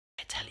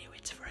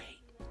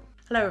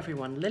Hello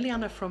everyone,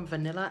 Liliana from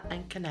Vanilla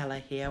and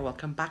Canela here.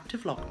 Welcome back to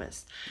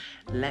Vlogmas.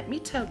 Let me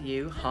tell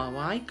you how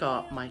I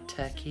got my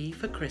turkey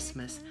for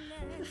Christmas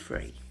for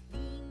free.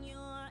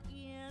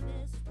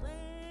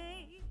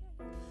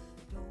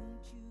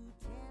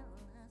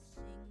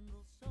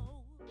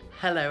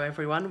 Hello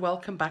everyone,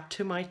 welcome back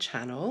to my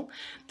channel.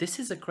 This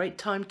is a great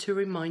time to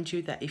remind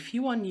you that if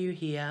you are new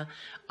here,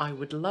 I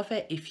would love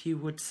it if you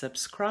would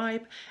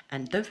subscribe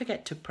and don't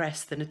forget to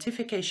press the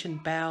notification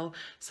bell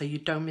so you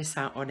don't miss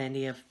out on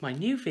any of my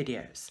new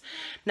videos.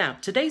 Now,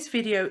 today's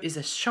video is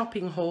a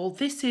shopping haul.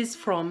 This is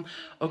from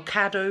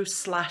Ocado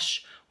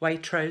 /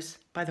 Waitrose.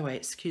 By the way,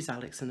 excuse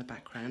Alex in the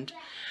background.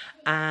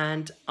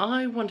 And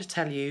I want to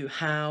tell you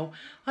how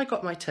I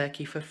got my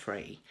turkey for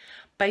free.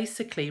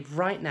 Basically,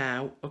 right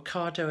now,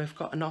 Ocado have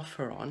got an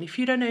offer on. If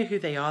you don't know who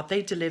they are,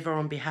 they deliver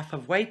on behalf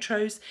of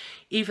Waitrose,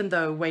 even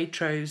though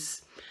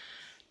Waitrose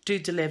do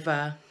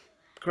deliver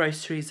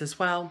groceries as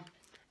well.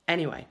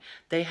 Anyway,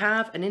 they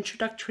have an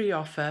introductory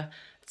offer,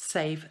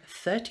 save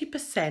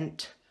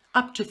 30%,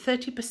 up to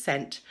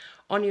 30%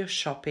 on your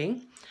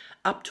shopping,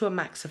 up to a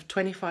max of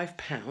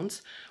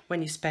 £25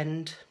 when you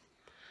spend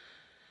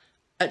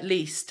at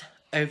least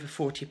over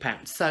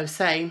 £40. So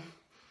say,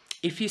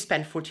 if you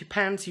spend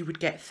 £40, you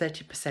would get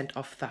 30%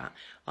 off that.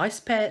 I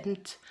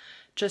spent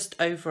just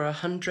over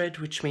 100,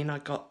 which means I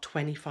got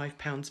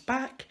 £25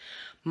 back.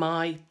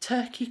 My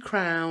turkey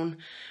crown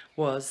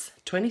was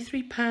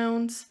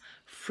 £23,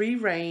 free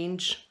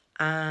range,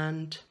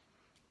 and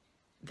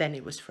then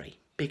it was free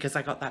because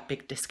I got that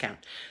big discount.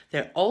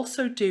 They're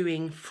also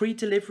doing free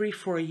delivery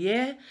for a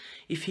year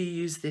if you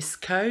use this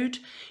code.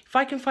 If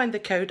I can find the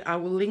code, I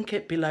will link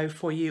it below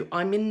for you.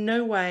 I'm in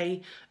no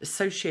way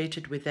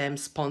associated with them,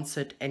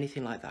 sponsored,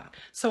 anything like that.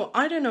 So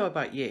I don't know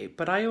about you,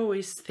 but I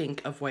always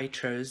think of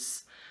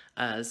Waitrose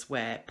as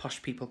where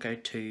posh people go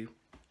to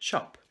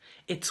shop.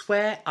 It's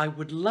where I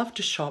would love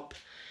to shop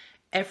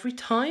every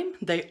time.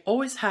 They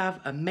always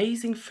have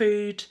amazing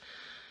food,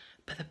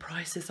 but the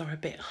prices are a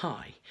bit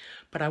high.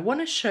 But I want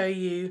to show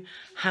you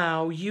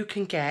how you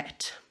can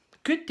get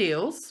good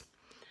deals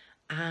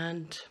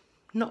and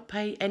not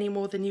pay any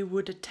more than you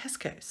would at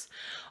Tesco's.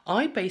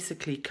 I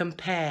basically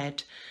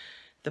compared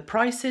the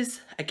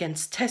prices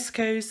against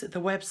Tesco's, the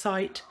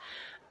website,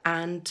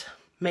 and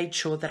made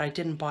sure that I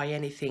didn't buy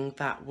anything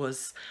that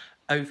was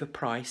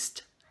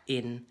overpriced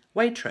in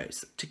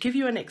Waitrose. To give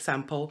you an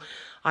example,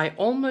 I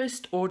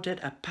almost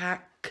ordered a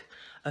pack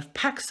of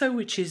Paxo,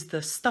 which is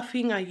the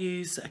stuffing I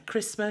use at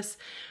Christmas,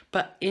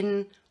 but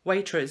in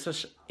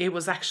Waitrose it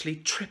was actually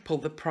triple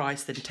the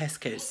price than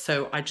Tesco's,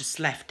 so I just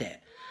left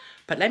it.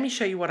 But let me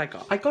show you what I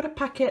got. I got a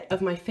packet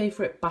of my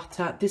favourite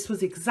butter. This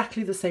was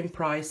exactly the same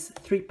price,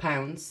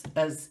 £3,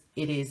 as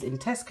it is in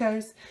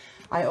Tesco's.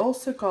 I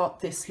also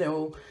got this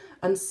little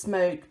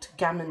unsmoked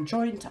gammon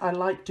joint. I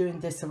like doing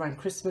this around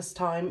Christmas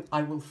time.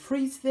 I will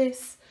freeze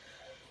this.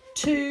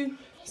 2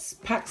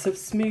 packs of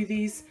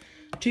smoothies,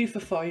 2 for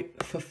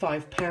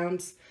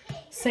 £5.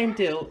 Same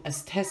deal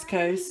as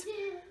Tesco's.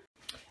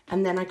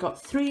 And then I got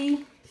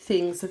 3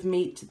 things of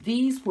meat.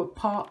 These were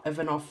part of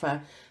an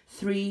offer,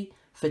 3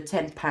 for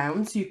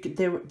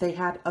 £10. They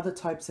had other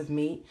types of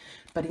meat,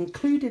 but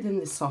included in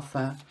this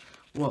offer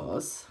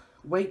was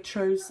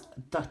Waitrose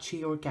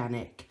Dutchie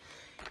Organic.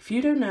 If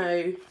you don't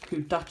know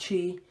who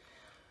Dutchie,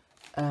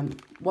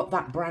 what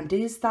that brand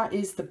is, that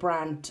is the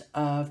brand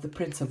of the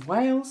Prince of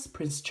Wales,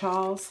 Prince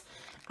Charles,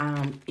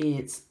 and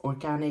it's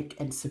organic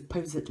and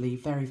supposedly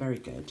very, very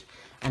good.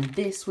 And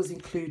this was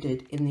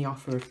included in the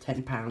offer of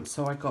 £10.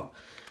 So I got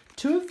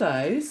 2 of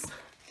those,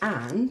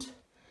 and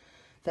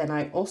then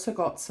I also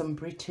got some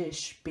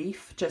British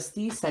beef, just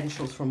the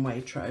essentials from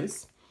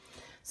Waitrose.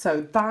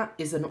 So that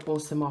is an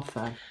awesome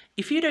offer.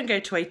 If you don't go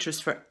to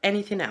Waitrose for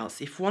anything else,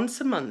 if once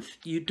a month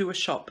you do a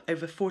shop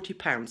over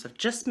 £40 of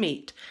just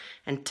meat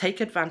and take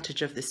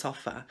advantage of this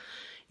offer,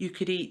 you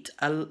could eat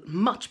a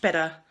much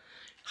better,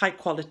 high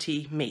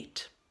quality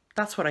meat.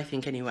 That's what I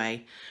think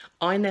anyway.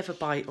 I never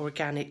buy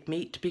organic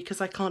meat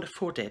because I can't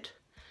afford it.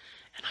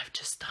 And I've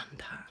just done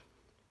that.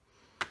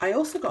 I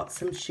also got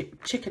some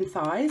chicken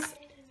thighs.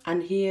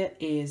 And here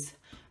is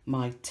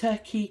my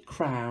turkey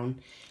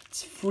crown.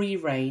 It's free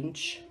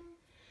range.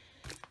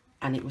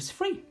 And it was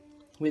free.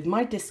 With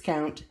my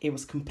discount, it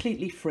was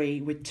completely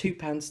free with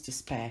 £2 to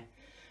spare.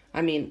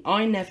 I mean,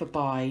 I never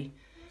buy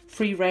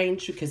free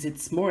range because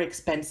it's more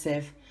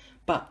expensive.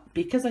 But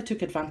because I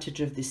took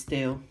advantage of this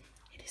deal,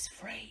 it is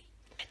free.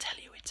 I tell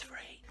you, it's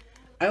free.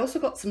 I also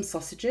got some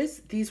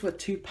sausages. These were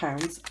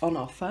 £2 on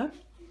offer.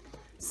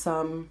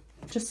 Some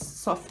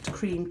just soft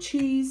cream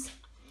cheese.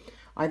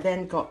 I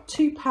then got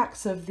 2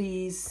 packs of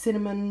these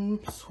cinnamon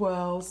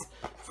swirls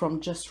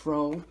from Just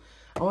Roll.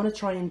 I want to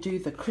try and do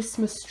the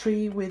Christmas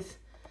tree with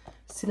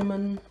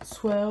cinnamon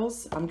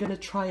swirls. I'm going to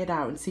try it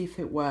out and see if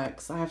it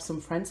works. I have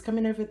some friends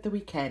coming over at the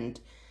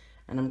weekend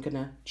and I'm going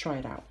to try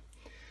it out.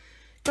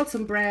 Got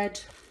some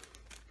bread.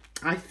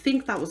 I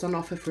think that was on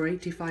offer for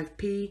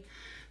 85p.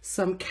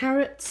 Some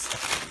carrots.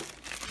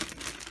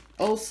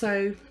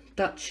 Also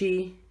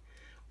Dutchie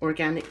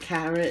organic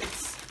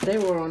carrots. They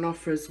were on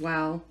offer as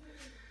well.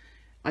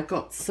 I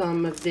got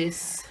some of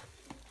this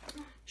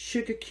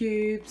sugar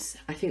cubes.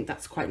 I think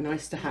that's quite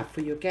nice to have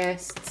for your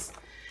guests.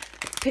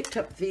 I picked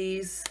up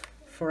these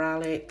for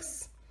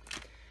Alex.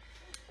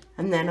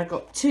 And then I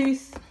got 2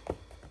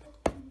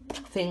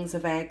 things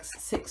of eggs,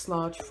 6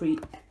 large free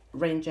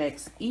range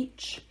eggs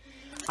each.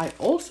 I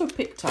also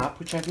picked up,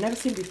 which I've never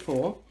seen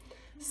before,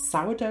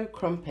 sourdough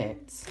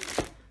crumpets.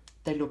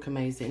 They look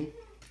amazing.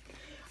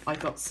 I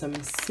got some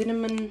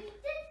cinnamon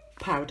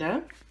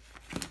powder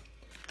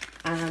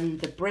and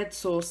the bread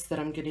sauce that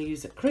I'm going to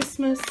use at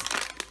Christmas.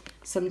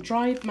 Some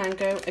dried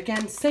mango,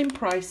 again same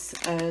price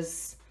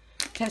as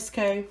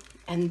Tesco.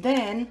 And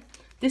then,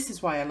 this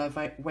is why I love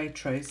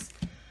Waitrose,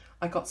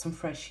 I got some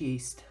fresh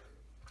yeast.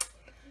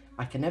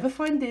 I can never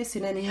find this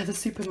in any other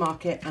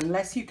supermarket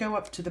unless you go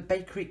up to the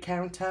bakery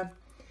counter.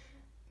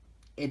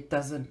 It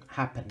doesn't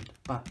happen,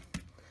 but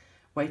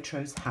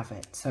Waitrose have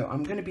it. So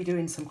I'm going to be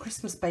doing some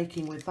Christmas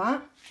baking with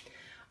that.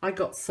 I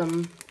got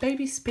some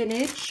baby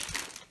spinach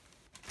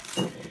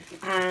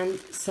and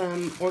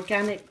some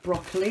organic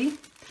broccoli.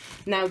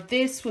 Now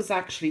this was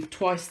actually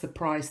twice the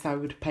price I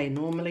would pay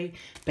normally,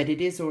 but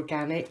it is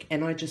organic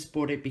and I just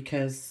bought it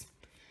because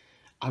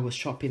I was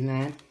shopping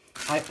there.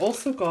 I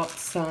also got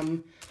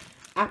some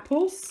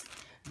apples.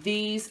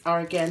 These are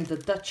again the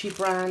Dutchy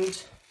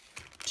brand,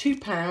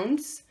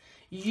 £2.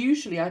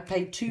 Usually I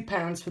pay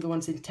 £2 for the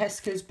ones in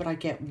Tesco's, but I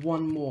get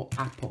 1 more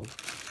apple.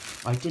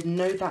 I didn't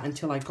know that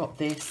until I got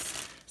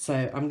this,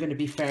 so I'm going to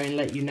be fair and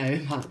let you know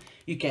that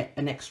you get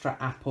an extra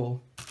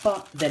apple,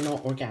 but they're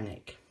not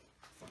organic.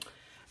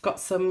 Got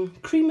some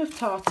cream of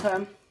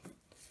tartar,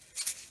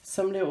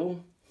 some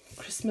little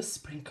Christmas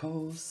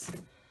sprinkles,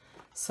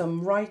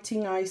 some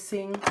writing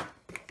icing,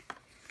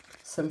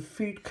 some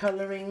food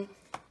colouring,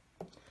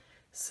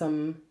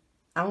 some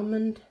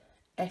almond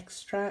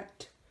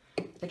extract.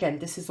 Again,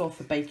 this is all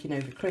for baking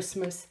over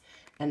Christmas,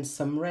 and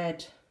some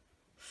red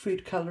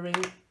food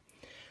colouring.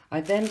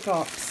 I then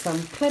got some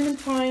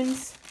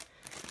clementines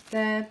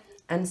there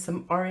and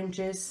some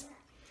oranges.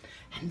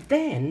 And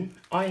then,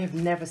 I have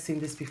never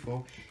seen this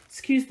before.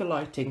 Excuse the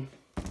lighting.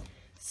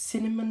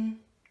 Cinnamon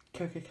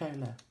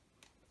Coca-Cola.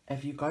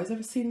 Have you guys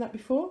ever seen that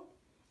before?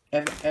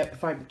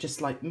 If I've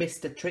just like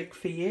missed a trick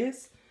for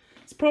years?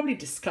 It's probably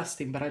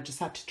disgusting, but I just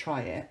had to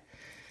try it.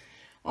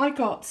 I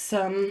got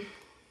some,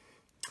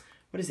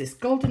 what is this?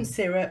 Golden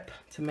syrup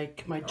to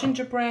make my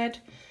gingerbread.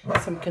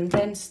 Some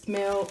condensed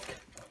milk.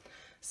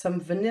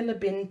 Some vanilla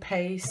bean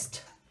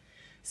paste.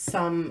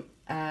 Some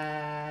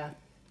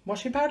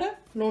washing powder,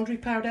 laundry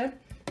powder.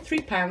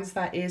 £3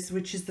 that is,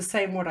 which is the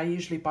same what I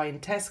usually buy in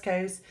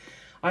Tesco's.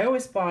 I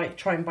always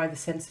try and buy the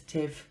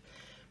sensitive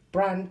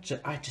brand.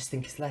 I just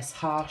think it's less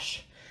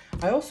harsh.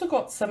 I also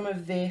got some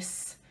of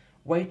this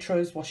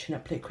Waitrose washing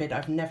up liquid.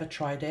 I've never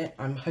tried it.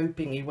 I'm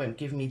hoping it won't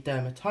give me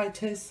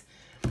dermatitis.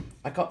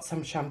 I got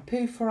some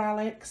shampoo for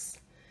Alex,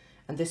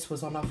 and this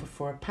was on offer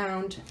for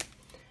 £1.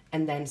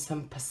 And then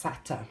some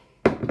passata.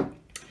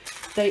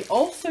 They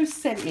also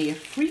sent me a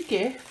free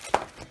gift,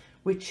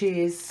 which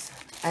is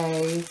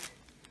a,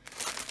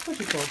 what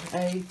do you call it?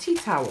 A tea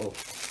towel.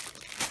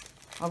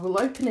 I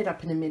will open it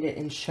up in a minute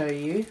and show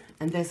you.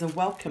 And there's a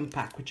welcome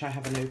pack, which I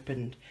haven't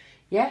opened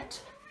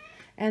yet.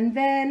 And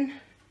then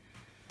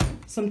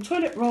some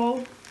toilet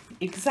roll,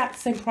 exact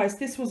same price.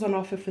 This was on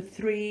offer for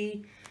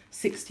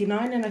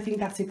 £3.69, and I think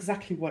that's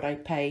exactly what I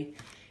pay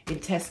in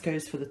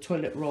Tesco's for the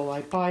toilet roll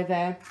I buy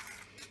there.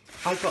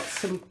 I got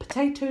some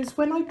potatoes.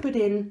 When I put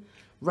in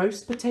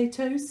roast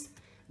potatoes,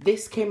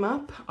 this came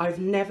up. I've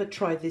never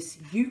tried this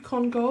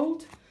Yukon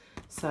Gold,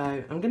 so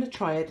I'm going to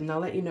try it and I'll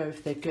let you know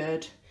if they're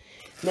good.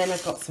 And then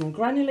I've got some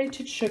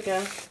granulated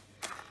sugar,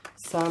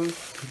 some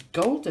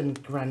golden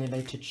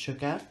granulated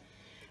sugar.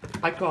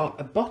 I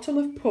got a bottle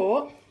of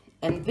port,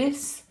 and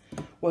this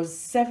was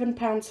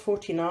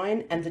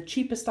 £7.49, and the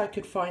cheapest I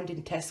could find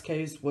in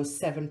Tesco's was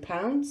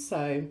 £7,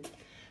 so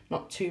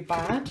not too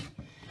bad.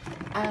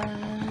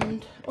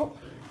 And oh,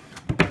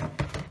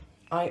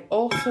 I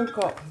also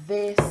got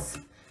this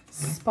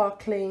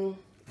sparkling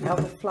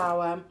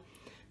elderflower.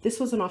 This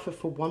was an offer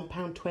for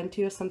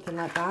 £1.20 or something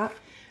like that.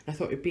 I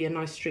thought it'd be a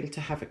nice drink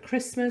to have at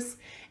Christmas.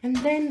 And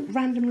then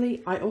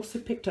randomly, I also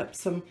picked up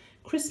some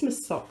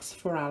Christmas socks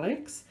for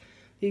Alex.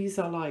 These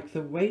are like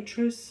the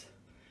Waitrose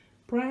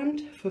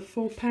brand for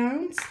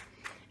 £4.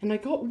 And I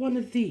got one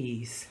of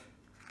these.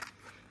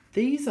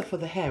 These are for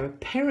the hair.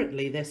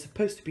 Apparently, they're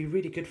supposed to be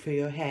really good for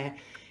your hair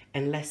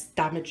and less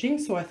damaging.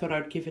 So I thought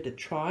I'd give it a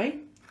try.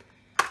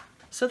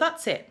 So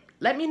that's it.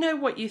 Let me know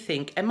what you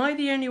think. Am I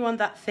the only one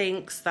that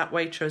thinks that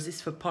Waitrose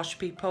is for posh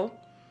people?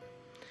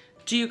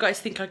 Do you guys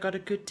think I got a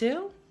good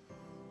deal?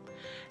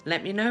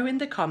 Let me know in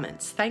the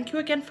comments. Thank you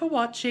again for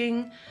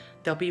watching.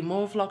 There'll be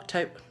more Vlogmas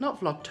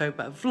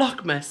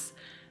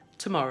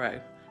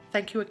tomorrow.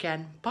 Thank you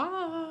again.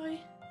 Bye.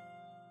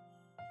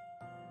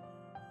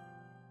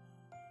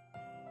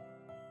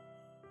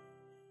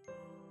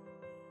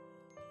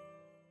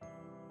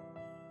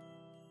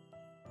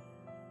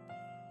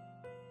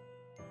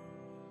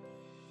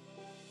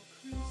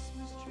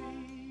 Christmas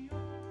tree, oh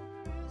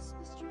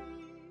Christmas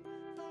tree,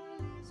 thy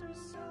leaves are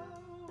so